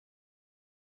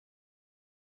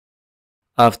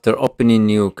After opening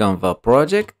new Canva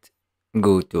project,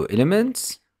 go to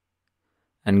elements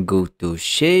and go to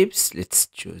shapes. Let's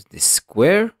choose this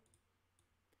square.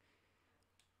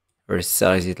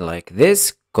 Resize it like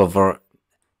this. Cover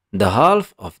the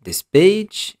half of this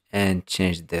page and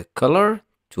change the color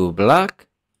to black.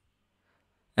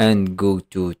 And go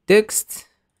to text.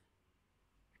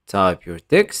 Type your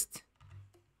text.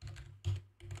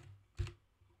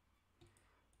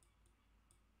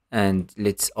 And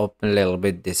let's open a little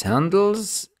bit these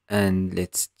handles and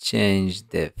let's change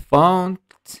the font.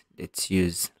 Let's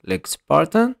use Lex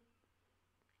Spartan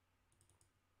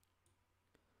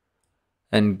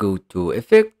and go to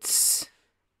effects,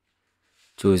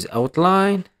 choose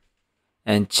outline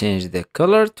and change the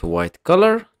color to white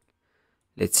color.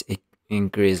 Let's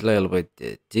increase a little bit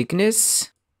the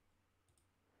thickness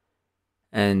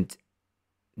and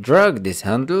drag these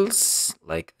handles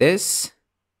like this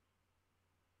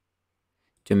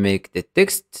to make the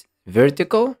text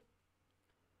vertical.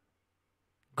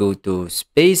 Go to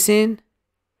spacing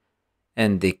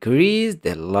and decrease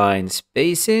the line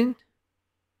spacing.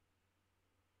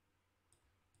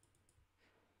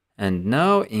 And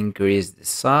now increase the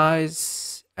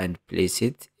size and place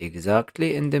it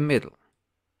exactly in the middle.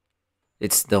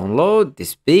 Let's download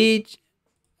this page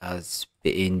as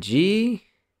PNG.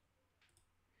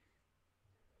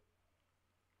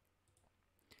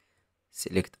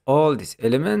 Select all these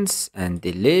elements and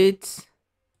delete.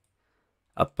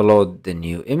 Upload the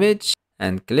new image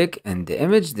and click on the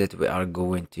image that we are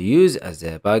going to use as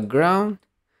a background.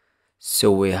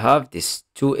 So we have these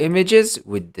two images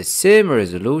with the same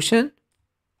resolution.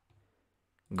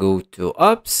 Go to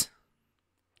apps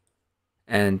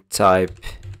and type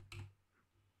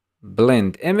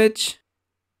blend image.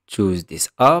 Choose this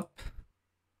app.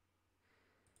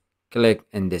 Click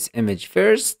on this image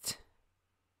first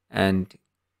and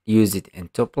use it in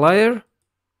top layer.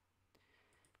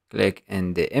 Click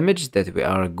on the image that we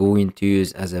are going to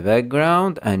use as a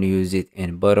background and use it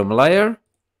in bottom layer.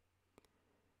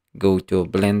 Go to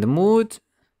blend mode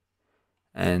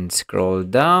and scroll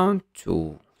down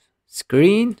to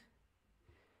screen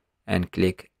and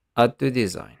click add to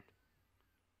design.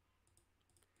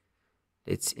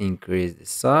 Let's increase the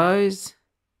size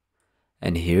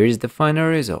and here is the final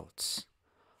results.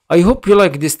 I hope you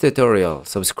like this tutorial.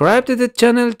 Subscribe to the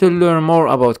channel to learn more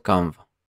about Canva.